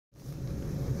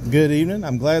Good evening.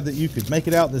 I'm glad that you could make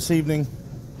it out this evening.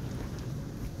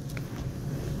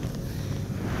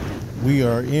 We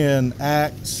are in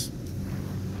Acts,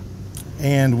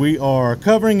 and we are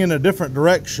covering in a different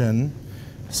direction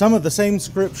some of the same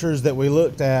scriptures that we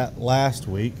looked at last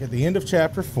week. At the end of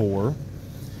chapter 4,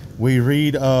 we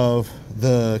read of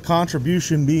the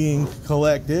contribution being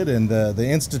collected and the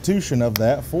institution of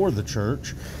that for the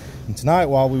church. And tonight,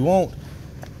 while we won't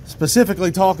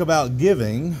specifically talk about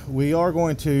giving, we are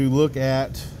going to look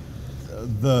at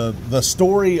the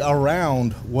story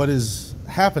around what is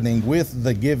happening with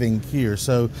the giving here.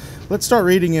 So let's start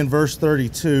reading in verse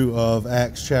 32 of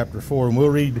Acts chapter 4, and we'll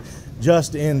read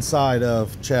just inside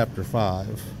of chapter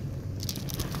 5.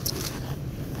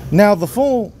 Now the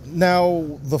full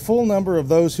number of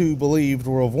those who believed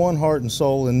were of one heart and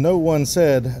soul, and no one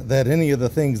said that any of the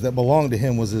things that belonged to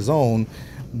him was his own,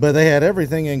 but they had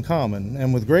everything in common.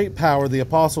 And with great power the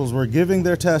apostles were giving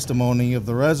their testimony of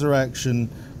the resurrection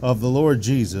of the Lord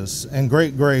Jesus, and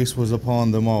great grace was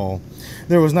upon them all.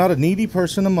 There was not a needy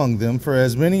person among them, for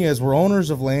as many as were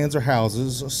owners of lands or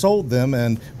houses sold them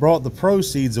and brought the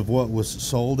proceeds of what was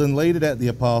sold and laid it at the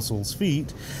apostles'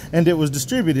 feet, and it was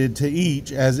distributed to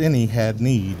each as any had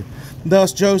need.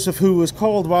 Thus Joseph, who was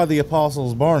called by the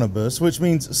apostles Barnabas, which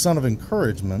means son of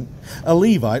encouragement, a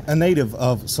Levite, a native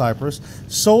of Cyprus,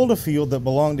 sold a field that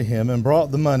belonged to him and brought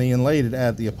the money and laid it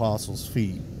at the apostles'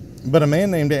 feet. But a man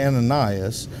named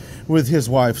Ananias, with his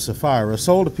wife Sapphira,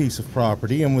 sold a piece of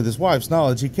property, and with his wife's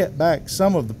knowledge he kept back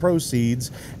some of the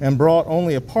proceeds and brought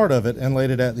only a part of it and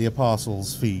laid it at the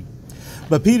apostles' feet.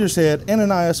 But Peter said,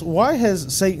 Ananias, why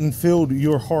has Satan filled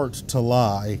your heart to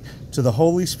lie to the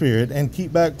Holy Spirit and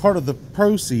keep back part of the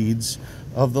proceeds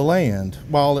of the land?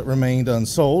 While it remained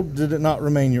unsold, did it not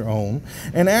remain your own?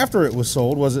 And after it was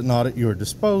sold, was it not at your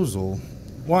disposal?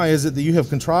 Why is it that you have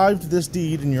contrived this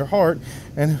deed in your heart,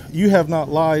 and you have not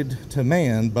lied to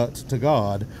man, but to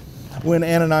God? When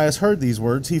Ananias heard these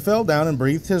words, he fell down and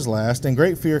breathed his last, and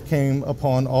great fear came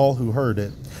upon all who heard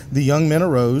it. The young men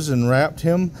arose and wrapped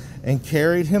him and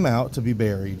carried him out to be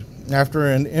buried. After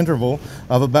an interval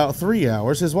of about 3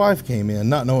 hours, his wife came in,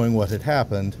 not knowing what had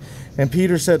happened. And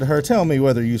Peter said to her, tell me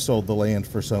whether you sold the land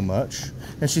for so much.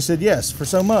 And she said, yes, for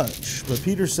so much. But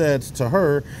Peter said to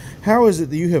her, how is it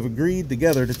that you have agreed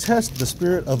together to test the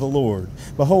Spirit of the Lord?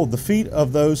 Behold, the feet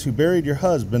of those who buried your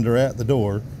husband are at the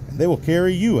door, and they will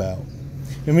carry you out.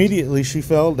 Immediately she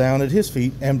fell down at his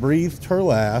feet and breathed her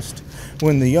last.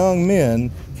 When the young men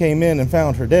came in and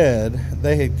found her dead,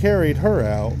 they carried her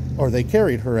out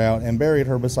and buried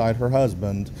her beside her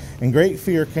husband. And great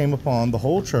fear came upon the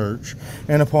whole church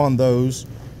and upon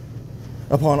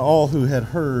all who had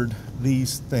heard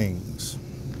these things.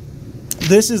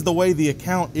 This is the way the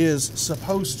account is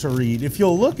supposed to read. If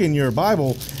you'll look in your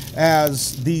Bible,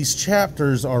 as these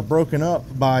chapters are broken up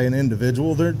by an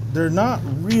individual, they're not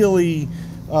really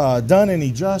done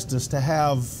any justice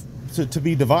to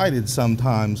be divided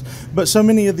sometimes. But so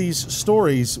many of these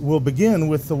stories will begin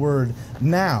with the word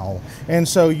now. And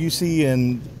so you see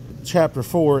in chapter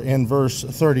 4 in verse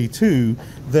 32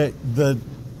 that the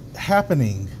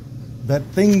happening, that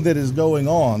thing that is going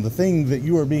on, the thing that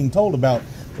you are being told about,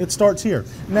 it starts here.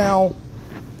 Now,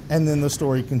 and then the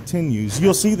story continues.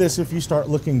 You'll see this if you start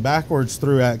looking backwards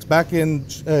through Acts. Back in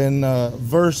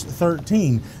verse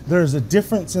 13, there's a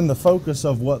difference in the focus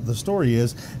of what the story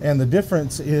is, and the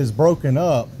difference is broken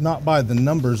up not by the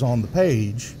numbers on the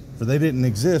page, for they didn't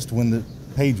exist when the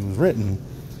page was written,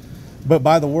 but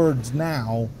by the words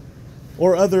now,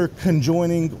 or other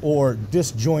conjoining or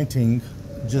disjointed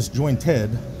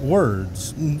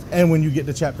words. And when you get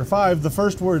to chapter 5, the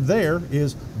first word there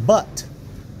is but,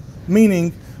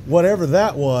 meaning whatever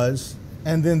that was,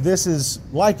 and then this is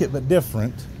like it but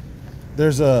different.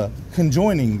 There's a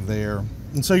conjoining there.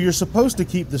 And so you're supposed to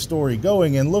keep the story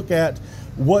going and look at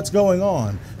what's going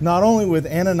on, not only with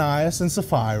Ananias and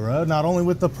Sapphira, not only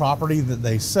with the property that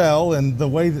they sell and the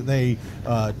way that they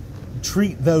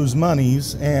treat those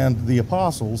monies and the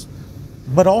apostles,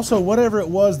 but also whatever it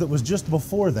was that was just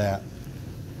before that.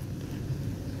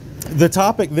 The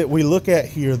topic that we look at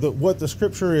here, what the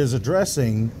scripture is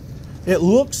addressing, it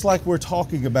looks like we're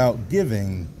talking about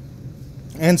giving,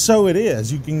 and so it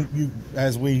is. You,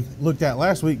 as we looked at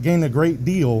last week, gain a great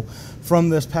deal from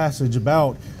this passage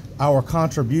about our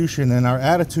contribution and our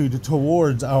attitude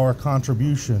towards our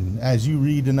contribution. As you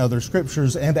read in other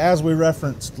scriptures, and as we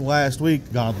referenced last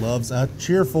week, God loves a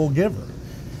cheerful giver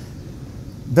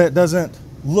that doesn't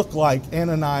look like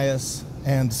Ananias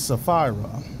and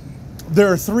Sapphira.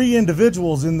 There are 3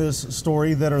 individuals in this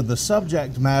story that are the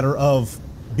subject matter of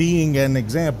being an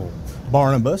example: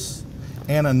 Barnabas,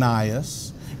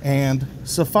 Ananias, and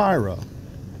Sapphira.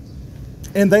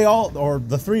 And they all, or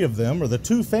the three of them, or the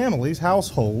two families,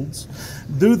 households,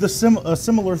 do a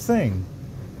similar thing.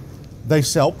 They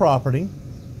sell property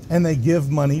and they give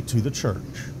money to the church.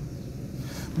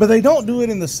 But they don't do it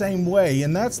in the same way,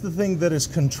 and that's the thing that is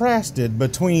contrasted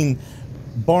between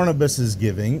Barnabas's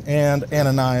giving and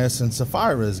Ananias and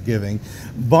Sapphira's giving.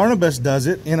 Barnabas does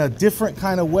it in a different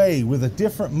kind of way, with a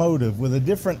different motive, with a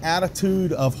different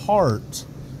attitude of heart.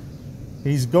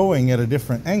 He's going at a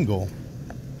different angle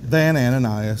than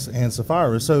Ananias and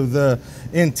Sapphira. So the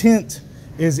intent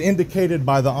is indicated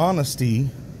by the honesty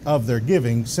of their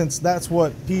giving, since that's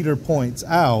what Peter points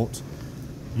out.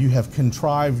 You have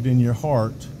contrived in your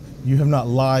heart. You have not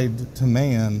lied to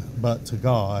man, but to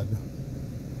God.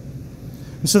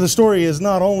 And so the story is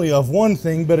not only of one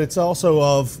thing, but it's also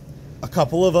of a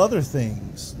couple of other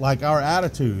things, like our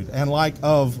attitude and like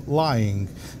of lying.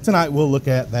 Tonight we'll look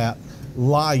at that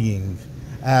lying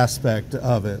aspect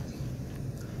of it.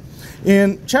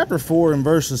 In chapter 4, in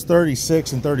verses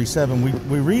 36 and 37,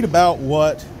 we read about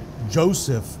what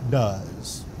Joseph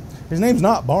does. His name's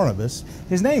not Barnabas.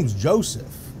 His name's Joseph.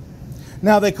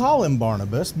 Now, they call him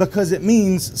Barnabas because it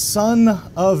means son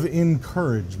of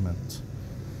encouragement.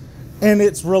 And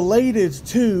it's related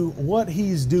to what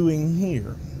he's doing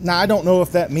here. Now, I don't know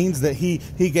if that means that he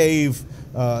gave,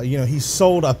 he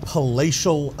sold a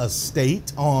palatial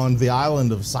estate on the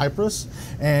island of Cyprus,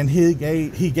 and he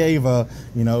gave a,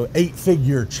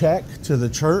 8-figure check to the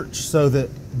church so that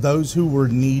those who were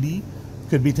needy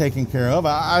could be taken care of.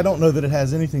 I don't know that it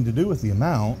has anything to do with the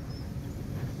amount.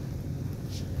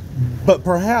 But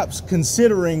perhaps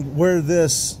considering where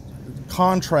this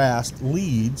contrast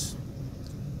leads,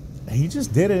 he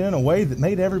just did it in a way that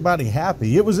made everybody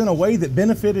happy. It was in a way that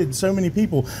benefited so many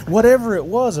people. Whatever it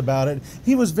was about it,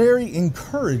 he was very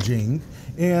encouraging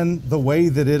in the way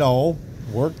that it all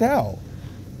worked out.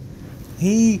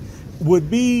 He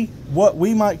would be what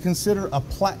we might consider a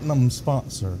platinum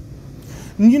sponsor.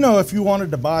 If you wanted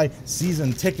to buy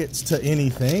season tickets to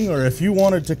anything, or if you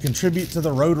wanted to contribute to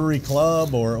the Rotary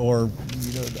Club or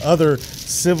other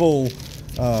civil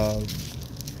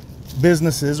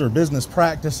businesses or business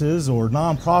practices or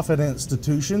nonprofit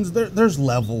institutions, there's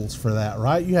levels for that,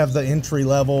 right? You have the entry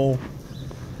level,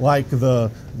 like the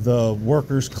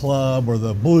Workers Club or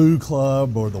the Blue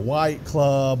Club or the White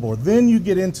Club, or then you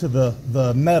get into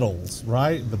the medals,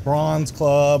 right? The Bronze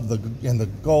Club, and the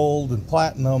Gold and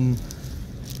Platinum.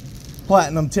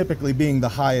 Platinum typically being the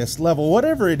highest level.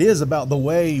 Whatever it is about the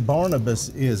way Barnabas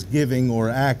is giving or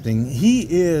acting, he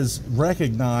is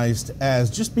recognized as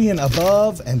just being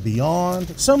above and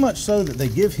beyond, so much so that they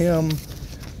give him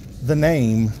the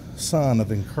name Son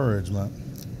of Encouragement.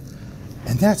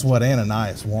 And that's what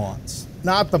Ananias wants.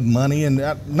 Not the money, and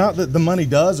not that the money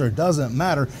does or doesn't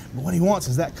matter, but what he wants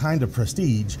is that kind of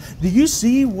prestige. Do you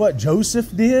see what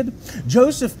Joseph did?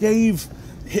 Joseph gave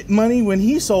money when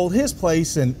he sold his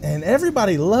place, and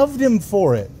everybody loved him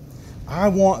for it. I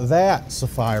want that,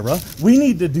 Sapphira. We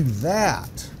need to do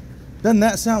that. Doesn't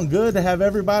that sound good to have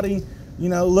everybody,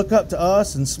 look up to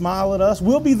us and smile at us?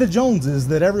 We'll be the Joneses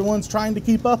that everyone's trying to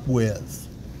keep up with.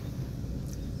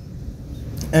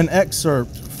 An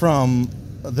excerpt from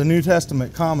the New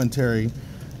Testament commentary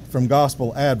from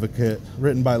Gospel Advocate,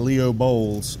 written by Leo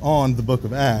Bowles on the book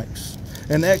of Acts.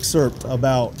 An excerpt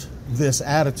about this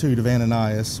attitude of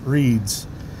Ananias reads,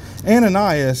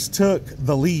 Ananias took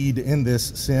the lead in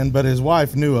this sin, but his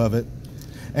wife knew of it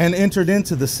and entered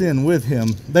into the sin with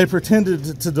him. They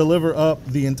pretended to deliver up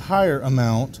the entire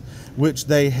amount which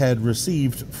they had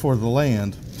received for the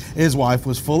land. His wife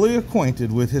was fully acquainted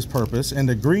with his purpose and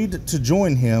agreed to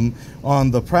join him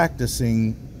in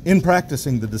practicing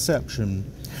the deception.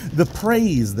 The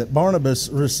praise that Barnabas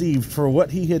received for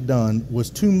what he had done was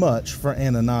too much for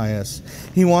Ananias.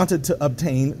 He wanted to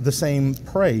obtain the same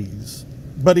praise,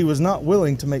 but he was not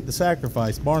willing to make the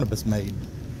sacrifice Barnabas made.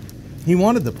 He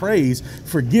wanted the praise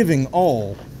for giving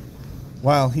all,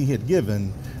 while he had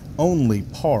given only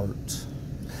part.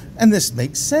 And this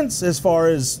makes sense as far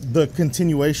as the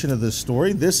continuation of this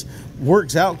story. This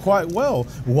works out quite well.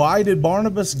 Why did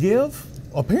Barnabas give?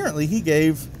 Apparently he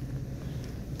gave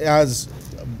as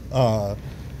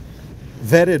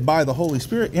vetted by the Holy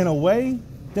Spirit in a way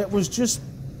that was just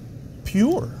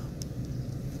pure.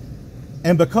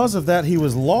 And because of that, he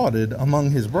was lauded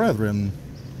among his brethren.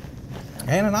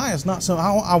 Ananias, not so.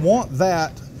 I want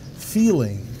that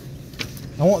feeling.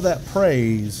 I want that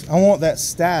praise. I want that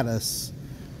status.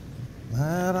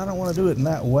 But I don't want to do it in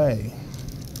that way.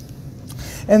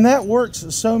 And that works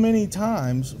so many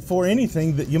times for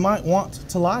anything that you might want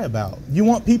to lie about. You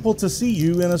want people to see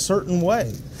you in a certain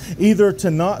way, either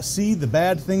to not see the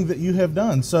bad thing that you have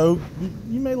done. So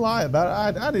you may lie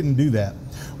about it. I didn't do that.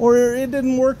 Or it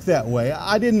didn't work that way.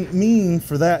 I didn't mean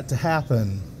for that to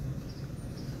happen.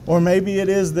 Or maybe it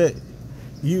is that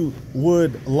you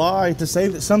would lie to say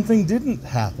that something didn't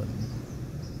happen.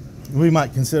 We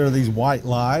might consider these white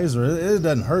lies, or it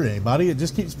doesn't hurt anybody. It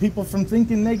just keeps people from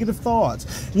thinking negative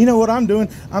thoughts. You know what I'm doing?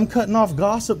 I'm cutting off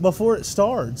gossip before it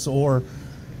starts, or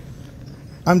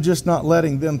I'm just not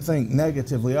letting them think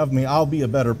negatively of me. I'll be a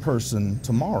better person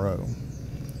tomorrow.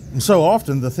 And so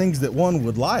often the things that one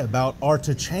would lie about are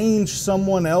to change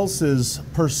someone else's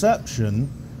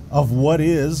perception of what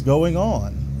is going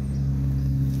on.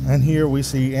 And here we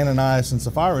see Ananias and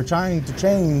Sapphira trying to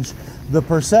change the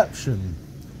perception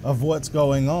of what's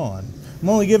going on. I'm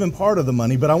only giving part of the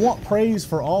money, but I want praise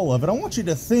for all of it. I want you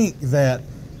to think that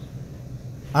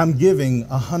I'm giving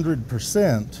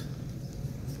 100%,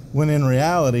 when in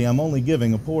reality I'm only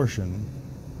giving a portion.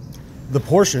 The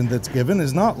portion that's given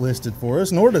is not listed for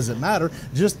us, nor does it matter.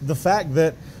 Just the fact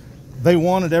that they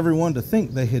wanted everyone to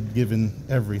think they had given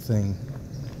everything.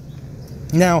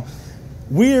 Now,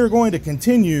 we are going to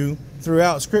continue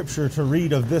throughout Scripture to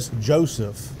read of this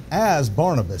Joseph as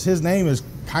Barnabas. His name is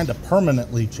kind of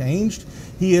permanently changed.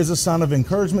 He is a son of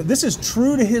encouragement. This is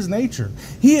true to his nature.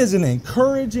 He is an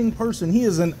encouraging person. He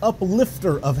is an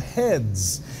uplifter of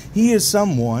heads. He is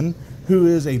someone who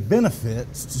is a benefit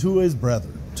to his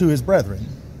brethren.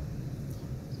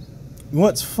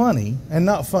 What's funny, and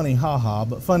not funny haha,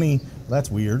 but funny, that's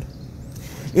weird,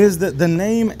 is that the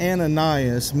name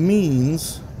Ananias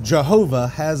means Jehovah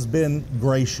has been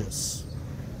gracious.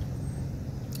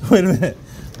 Wait a minute.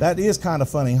 That is kind of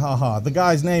funny, haha. The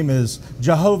guy's name is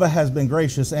Jehovah has been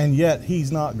gracious, and yet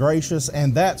he's not gracious,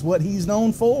 and that's what he's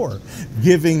known for,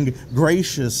 giving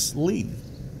graciously.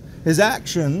 His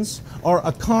actions are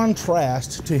a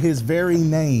contrast to his very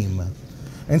name.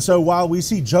 And so while we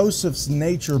see Joseph's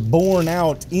nature borne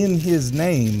out in his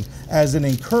name as an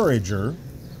encourager,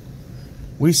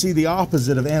 we see the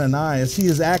opposite of Ananias. He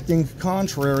is acting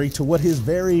contrary to what his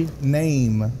very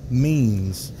name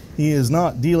means. He is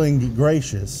not dealing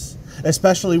gracious,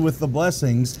 especially with the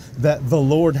blessings that the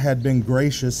Lord had been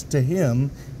gracious to him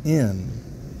in.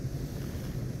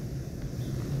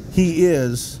 He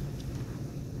is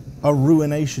a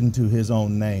ruination to his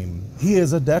own name. He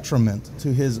is a detriment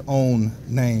to his own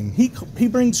name. He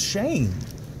brings shame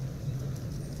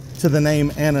to the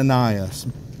name Ananias,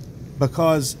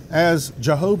 because as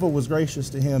Jehovah was gracious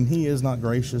to him, he is not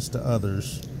gracious to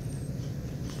others.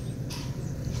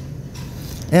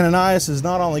 Ananias is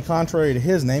not only contrary to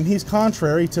his name, he's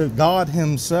contrary to God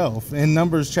himself. In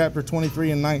Numbers chapter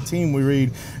 23 and 19, we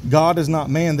read, God is not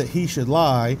man that he should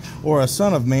lie, or a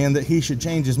son of man that he should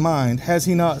change his mind. Has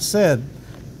he not said,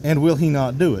 and will he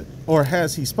not do it? Or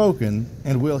has he spoken,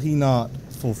 and will he not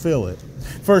fulfill it?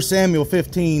 1 Samuel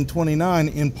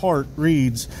 15:29 in part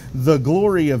reads, the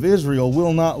glory of Israel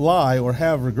will not lie or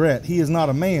have regret. He is not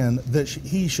a man that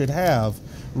he should have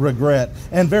regret.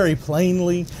 And very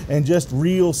plainly, and just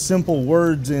real simple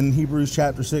words in Hebrews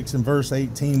chapter 6 and verse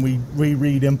 18, we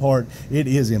read in part, it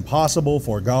is impossible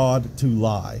for God to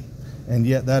lie. And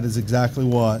yet that is exactly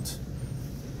what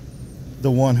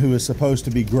the one who is supposed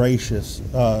to be gracious,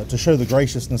 to show the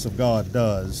graciousness of God,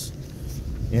 does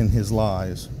in his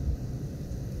lies.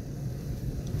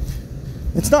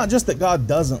 It's not just that God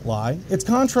doesn't lie, it's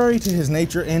contrary to his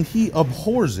nature, and he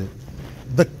abhors it.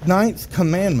 The 9th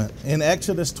commandment in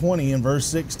Exodus 20 and verse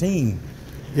 16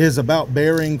 is about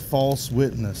bearing false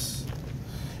witness.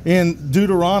 In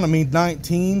Deuteronomy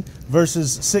 19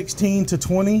 verses 16 to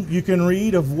 20, you can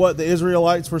read of what the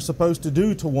Israelites were supposed to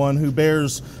do to one who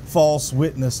bears false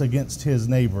witness against his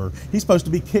neighbor. He's supposed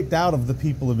to be kicked out of the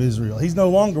people of Israel. He's no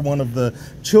longer one of the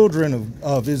children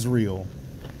of Israel,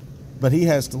 but he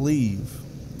has to leave.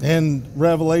 In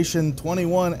Revelation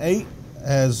 21:8,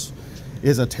 as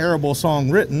is a terrible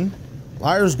song written,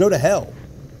 liars go to hell.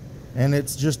 And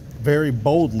it's just very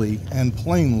boldly and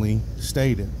plainly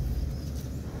stated.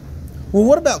 Well,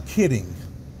 what about kidding?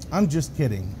 I'm just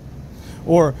kidding.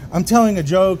 Or I'm telling a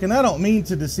joke and I don't mean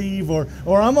to deceive, or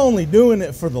I'm only doing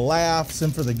it for the laughs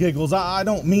and for the giggles. I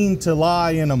don't mean to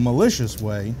lie in a malicious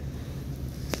way.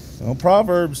 Well,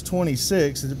 Proverbs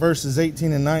 26, verses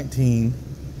 18 and 19,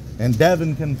 and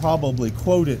Devin can probably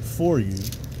quote it for you.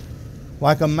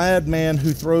 Like a madman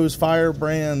who throws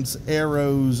firebrands,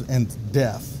 arrows, and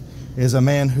death is a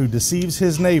man who deceives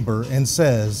his neighbor and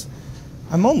says,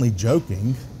 I'm only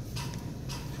joking.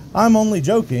 I'm only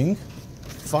joking.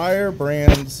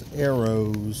 Firebrands,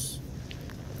 arrows,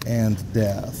 and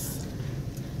death.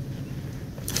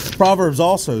 Proverbs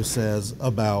also says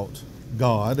about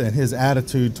God and his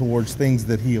attitude towards things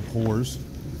that he abhors.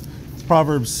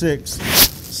 Proverbs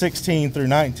 6:16 through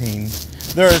 19.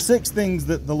 There are 6 things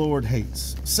that the Lord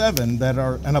hates, 7 that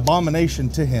are an abomination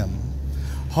to him: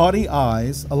 haughty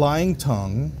eyes, a lying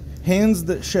tongue, hands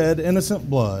that shed innocent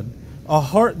blood, a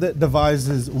heart that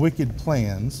devises wicked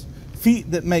plans, feet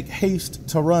that make haste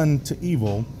to run to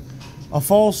evil, a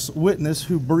false witness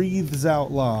who breathes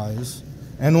out lies,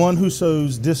 and one who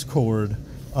sows discord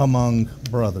among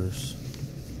brothers.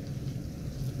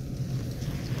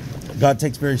 God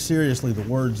takes very seriously the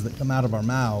words that come out of our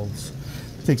mouths.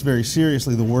 He takes very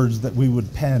seriously the words that we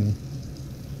would pen.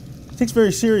 He takes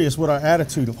very serious what our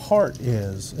attitude of heart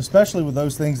is, especially with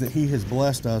those things that he has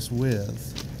blessed us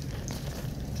with.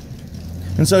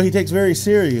 And so he takes very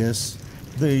serious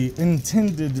the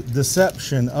intended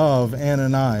deception of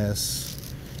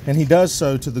Ananias, and he does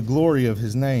so to the glory of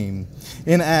his name.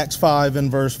 In Acts 5 and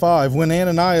verse 5, when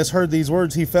Ananias heard these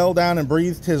words, he fell down and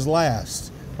breathed his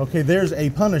last. Okay, there's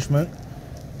a punishment,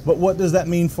 but what does that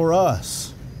mean for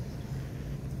us?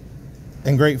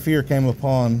 And great fear came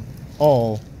upon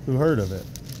all who heard of it.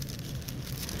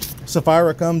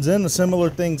 Sapphira comes in, a similar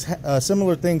thing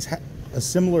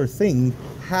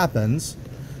happens.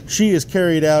 She is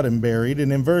carried out and buried.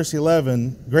 And in verse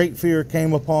 11, great fear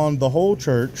came upon the whole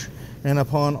church and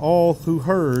upon all who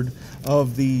heard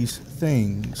of these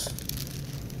things.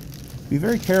 Be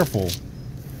very careful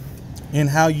in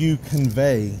how you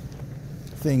convey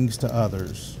things to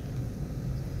others.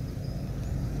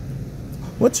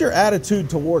 What's your attitude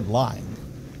toward lying?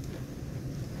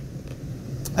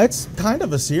 It's kind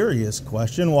of a serious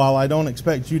question. While I don't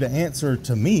expect you to answer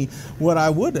to me, what I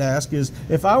would ask is,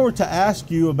 if I were to ask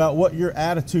you about what your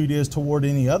attitude is toward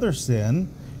any other sin,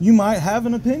 you might have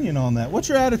an opinion on that. What's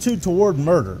your attitude toward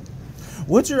murder?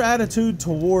 What's your attitude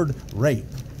toward rape?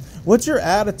 What's your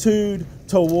attitude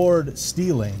toward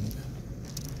stealing?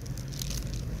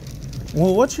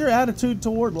 Well, what's your attitude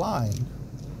toward lying?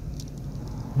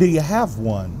 Do you have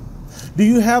one? Do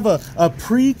you have a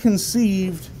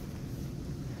preconceived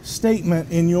statement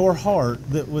in your heart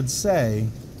that would say,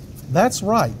 that's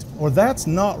right, or that's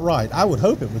not right? I would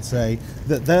hope it would say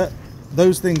that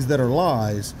those things that are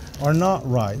lies are not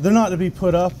right. They're not to be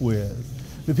put up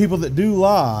with. The people that do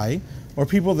lie, or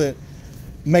people that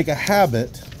make a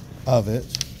habit of it,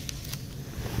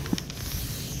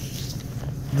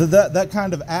 that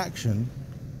kind of action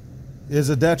is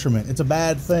a detriment. It's a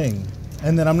bad thing.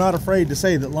 And then I'm not afraid to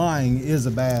say that lying is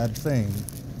a bad thing.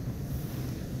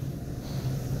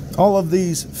 All of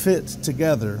these fit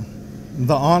together.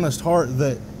 The honest heart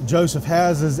that Joseph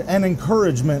has is an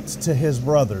encouragement to his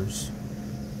brothers.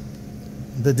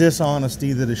 The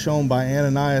dishonesty that is shown by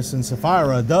Ananias and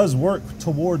Sapphira does work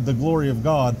toward the glory of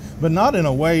God, but not in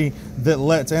a way that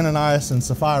lets Ananias and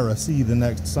Sapphira see the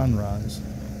next sunrise.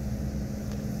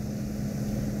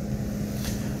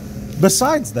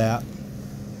 Besides that,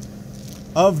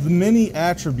 of the many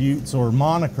attributes, or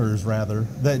monikers rather,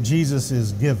 that Jesus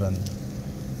is given,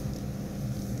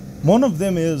 one of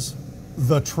them is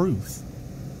the truth.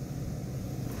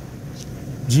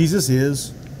 Jesus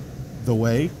is the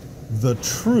way, the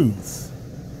truth,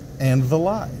 and the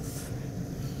life.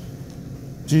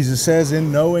 Jesus says,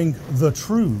 in knowing the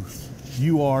truth,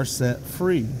 you are set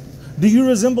free. Do you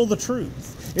resemble the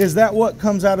truth? Is that what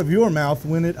comes out of your mouth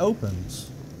when it opens?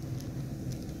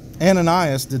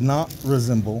 Ananias did not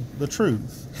resemble the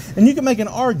truth. And you can make an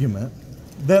argument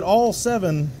that all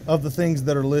 7 of the things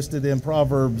that are listed in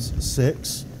Proverbs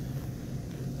 6,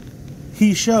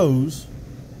 he shows,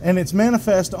 and it's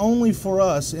manifest only for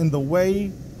us in the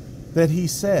way that he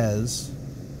says,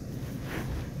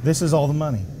 this is all the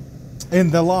money.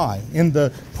 In the lie, in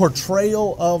the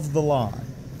portrayal of the lie,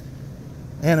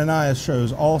 Ananias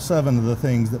shows all 7 of the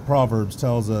things that Proverbs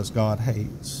tells us God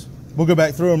hates. We'll go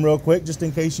back through them real quick, just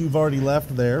in case you've already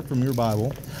left there from your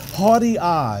Bible. Haughty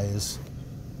eyes.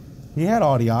 He had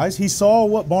haughty eyes. He saw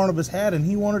what Barnabas had, and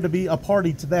he wanted to be a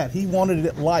party to that. He wanted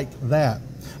it like that.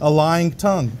 A lying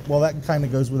tongue. Well, that kind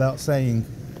of goes without saying.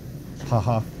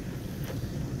 Haha.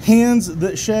 Hands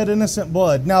that shed innocent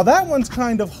blood. Now, that one's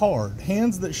kind of hard.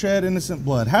 Hands that shed innocent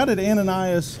blood. How did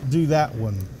Ananias do that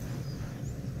one?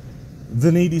 The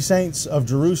needy saints of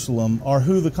Jerusalem are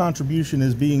who the contribution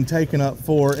is being taken up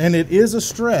for, and it is a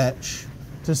stretch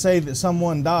to say that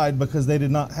someone died because they did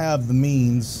not have the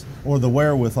means or the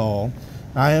wherewithal.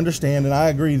 I understand and I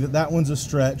agree that that one's a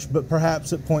stretch, but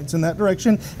perhaps it points in that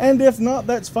direction. And if not,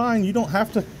 that's fine. You don't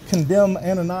have to condemn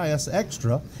Ananias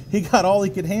extra. He got all he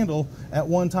could handle at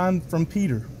one time from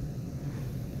Peter.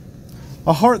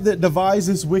 A heart that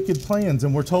devises wicked plans,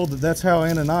 and we're told that that's how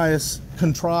Ananias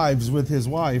contrives with his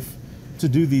wife to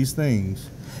do these things.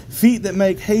 feet that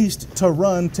make haste to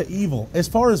run to evil. As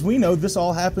far as we know, this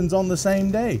all happens on the same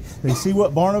day. They see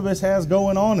what Barnabas has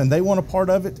going on and they want a part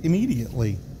of it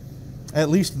immediately. At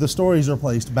least the stories are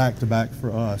placed back to back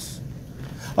for us.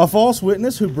 A false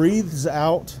witness who breathes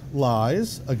out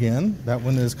lies. Again, that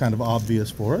one is kind of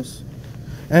obvious for us.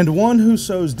 And one who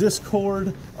sows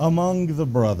discord among the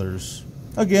brothers.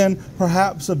 Again,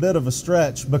 perhaps a bit of a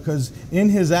stretch, because in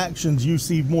his actions you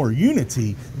see more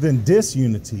unity than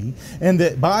disunity, and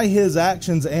that by his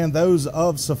actions and those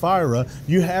of Sapphira,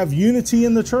 you have unity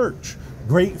in the church.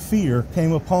 Great fear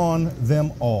came upon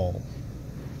them all.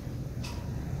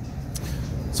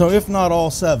 So if not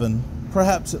all 7,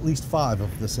 perhaps at least 5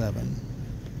 of the 7.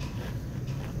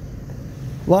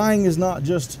 Lying is not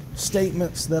just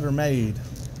statements that are made.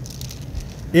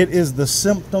 It is the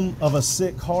symptom of a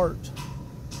sick heart.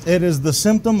 It is the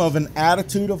symptom of an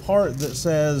attitude of heart that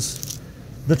says,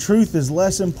 the truth is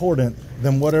less important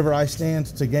than whatever I stand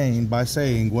to gain by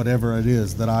saying whatever it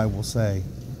is that I will say.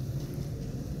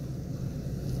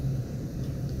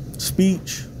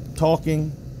 Speech,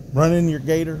 talking, running your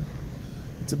gator,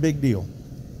 it's a big deal.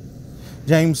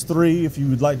 James 3, if you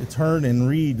would like to turn and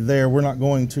read there, we're not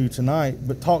going to tonight,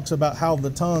 but talks about how the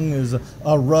tongue is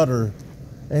a rudder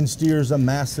and steers a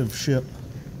massive ship.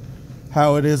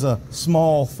 How it is a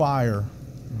small fire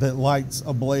that lights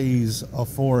ablaze a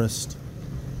forest.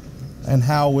 And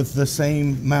how with the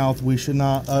same mouth we should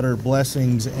not utter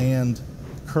blessings and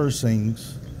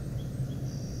cursings.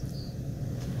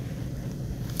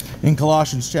 In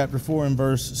Colossians chapter 4 and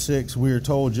verse 6, we are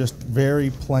told just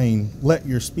very plain, let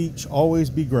your speech always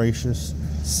be gracious,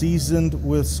 seasoned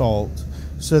with salt,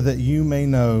 so that you may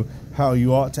know how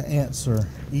you ought to answer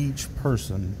each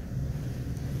person.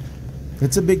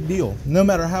 It's a big deal. No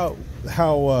matter how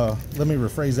let me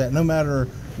rephrase that, no matter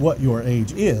what your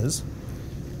age is,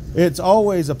 it's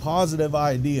always a positive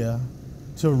idea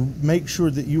to make sure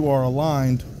that you are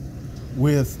aligned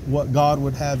with what God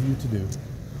would have you to do.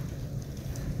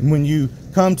 And when you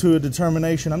come to a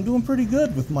determination, I'm doing pretty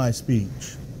good with my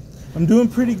speech. I'm doing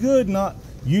pretty good not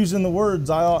using the words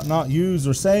I ought not use,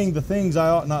 or saying the things I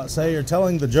ought not say, or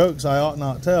telling the jokes I ought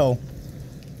not tell.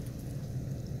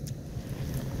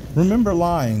 Remember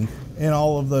lying in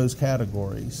all of those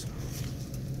categories.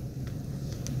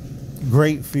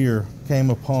 Great fear came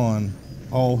upon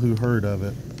all who heard of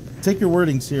it. Take your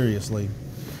wording seriously.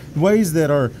 Ways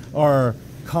that are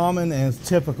common and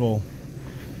typical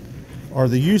are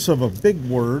the use of a big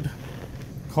word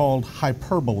called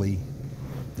hyperbole.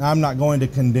 Now, I'm not going to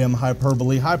condemn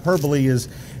hyperbole. Hyperbole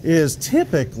is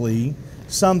typically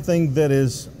something that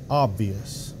is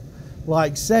obvious.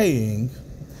 Like saying,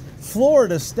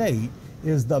 Florida State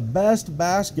is the best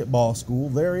basketball school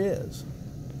there is.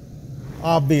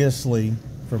 Obviously,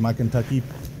 for my Kentucky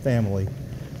family,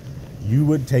 you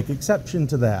would take exception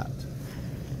to that.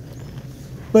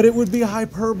 But it would be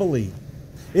hyperbole.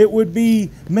 It would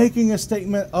be making a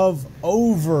statement of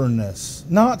overness,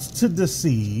 not to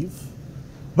deceive,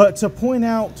 but to point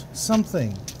out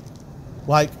something,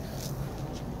 like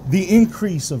the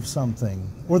increase of something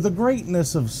or the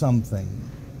greatness of something.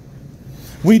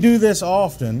 We do this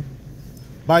often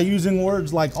by using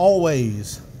words like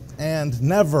always and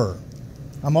never.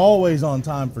 I'm always on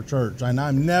time for church and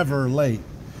I'm never late.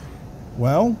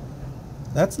 Well,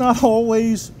 that's not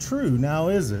always true, now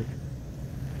is it?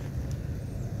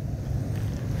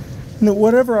 Now,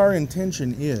 whatever our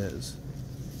intention is,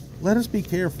 let us be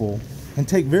careful and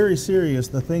take very serious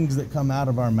the things that come out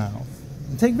of our mouth.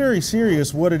 And take very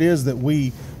serious what it is that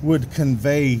we would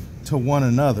convey to one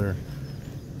another.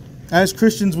 As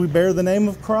Christians, we bear the name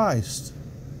of Christ.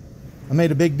 I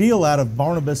made a big deal out of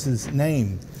Barnabas'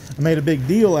 name. I made a big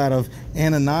deal out of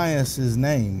Ananias'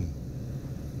 name.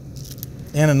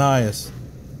 Ananias,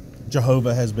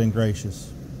 Jehovah has been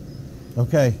gracious.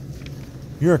 Okay,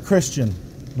 you're a Christian.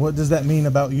 What does that mean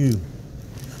about you?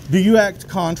 Do you act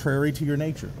contrary to your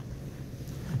nature?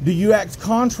 Do you act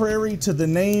contrary to the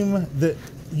name that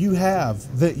you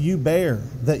have, that you bear,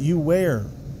 that you wear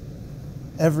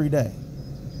every day?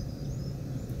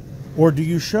 Or do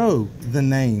you show the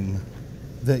name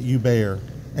that you bear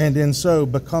and in so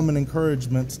become an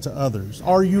encouragement to others?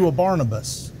 Are you a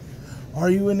Barnabas? Are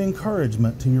you an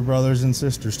encouragement to your brothers and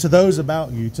sisters, to those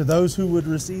about you, to those who would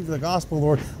receive the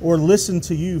gospel or listen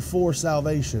to you for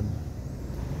salvation?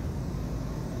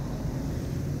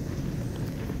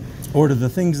 Or do the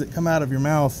things that come out of your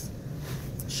mouth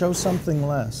show something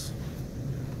less?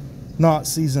 Not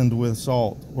seasoned with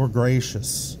salt or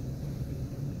gracious.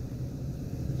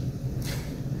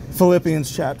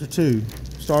 Philippians chapter 2,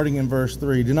 starting in verse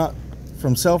 3. Do not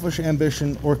from selfish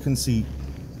ambition or conceit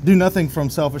Do nothing from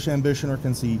selfish ambition or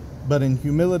conceit, but in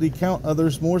humility count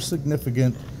others more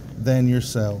significant than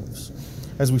yourselves.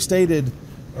 As we stated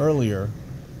earlier,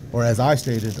 or as I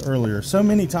stated earlier, so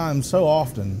many times, so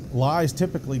often, lies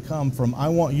typically come from, I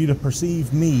want you to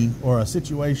perceive me or a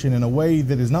situation in a way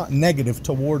that is not negative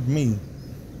toward me.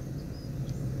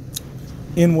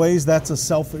 In ways, that's a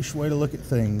selfish way to look at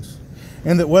things.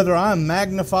 And that whether I'm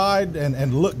magnified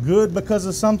and look good because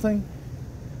of something,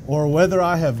 or whether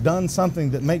I have done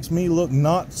something that makes me look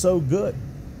not so good,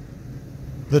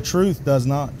 the truth does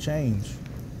not change.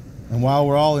 And while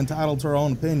we're all entitled to our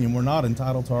own opinion, we're not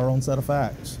entitled to our own set of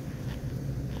facts.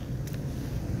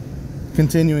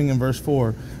 Continuing in verse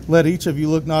 4, let each of you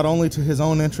look not only to his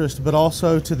own interest, but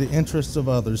also to the interests of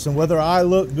others. And whether I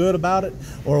look good about it,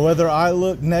 or whether I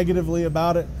look negatively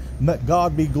about it, let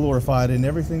God be glorified in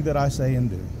everything that I say and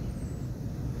do.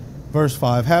 Verse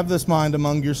 5, have this mind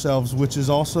among yourselves, which is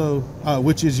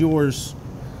yours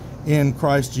in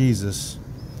Christ Jesus,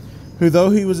 who though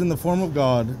he was in the form of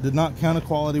God, did not count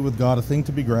equality with God a thing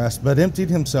to be grasped, but emptied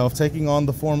himself, taking on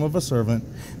the form of a servant,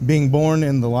 being born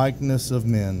in the likeness of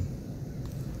men.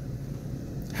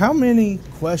 How many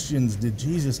questions did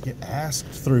Jesus get asked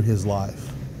through his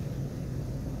life?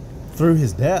 Through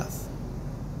his death?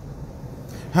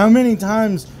 How many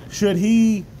times should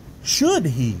he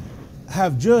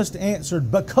have just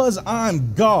answered, because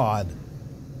I'm God?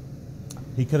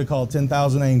 He could have called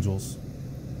 10,000 angels.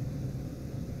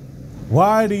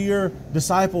 Why do your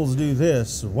disciples do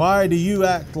this? Why do you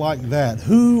act like that?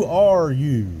 Who are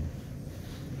you?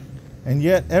 And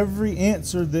yet every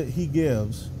answer that he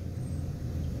gives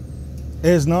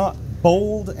is not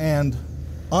bold and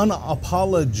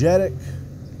unapologetic,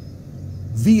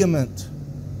 vehement,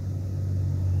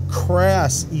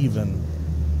 crass even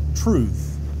truth.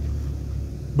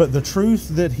 But the truth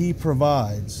that he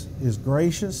provides is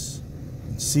gracious,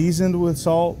 seasoned with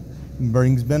salt, and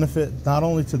brings benefit not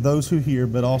only to those who hear,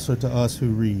 but also to us who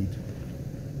read.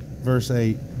 Verse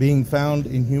 8, being found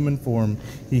in human form,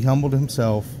 he humbled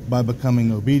himself by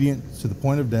becoming obedient to the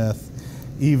point of death,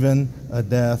 even a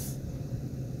death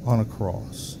on a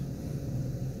cross.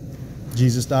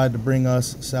 Jesus died to bring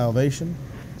us salvation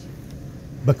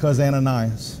because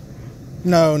Ananias.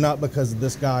 No, not because of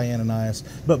this guy Ananias,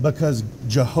 but because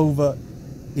Jehovah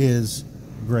is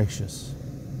gracious.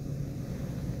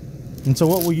 And so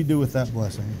what will you do with that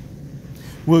blessing?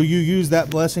 Will you use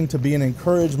that blessing to be an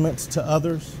encouragement to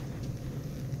others?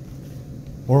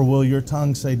 Or will your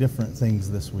tongue say different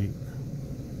things this week?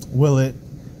 Will it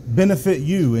benefit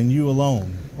you and you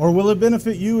alone? Or will it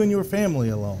benefit you and your family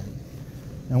alone?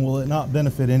 And will it not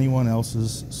benefit anyone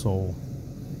else's soul?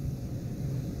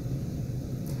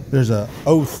 There's an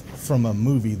oath from a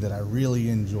movie that I really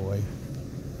enjoy.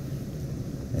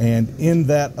 And in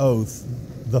that oath,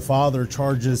 the father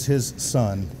charges his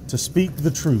son to speak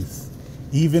the truth,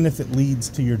 even if it leads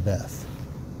to your death.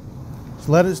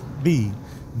 So let it be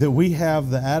that we have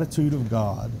the attitude of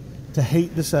God to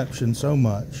hate deception so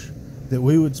much that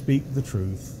we would speak the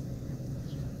truth,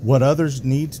 what others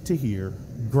need to hear,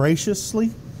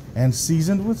 graciously and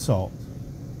seasoned with salt,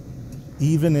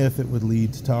 even if it would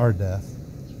lead to our death,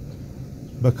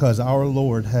 because our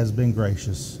Lord has been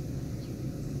gracious.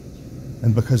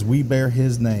 And because we bear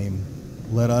his name,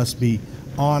 let us be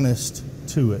honest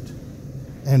to it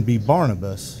and be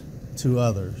Barnabas to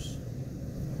others.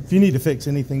 If you need to fix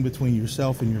anything between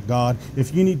yourself and your God,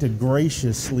 if you need to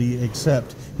graciously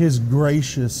accept his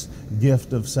gracious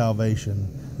gift of salvation,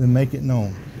 then make it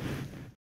known.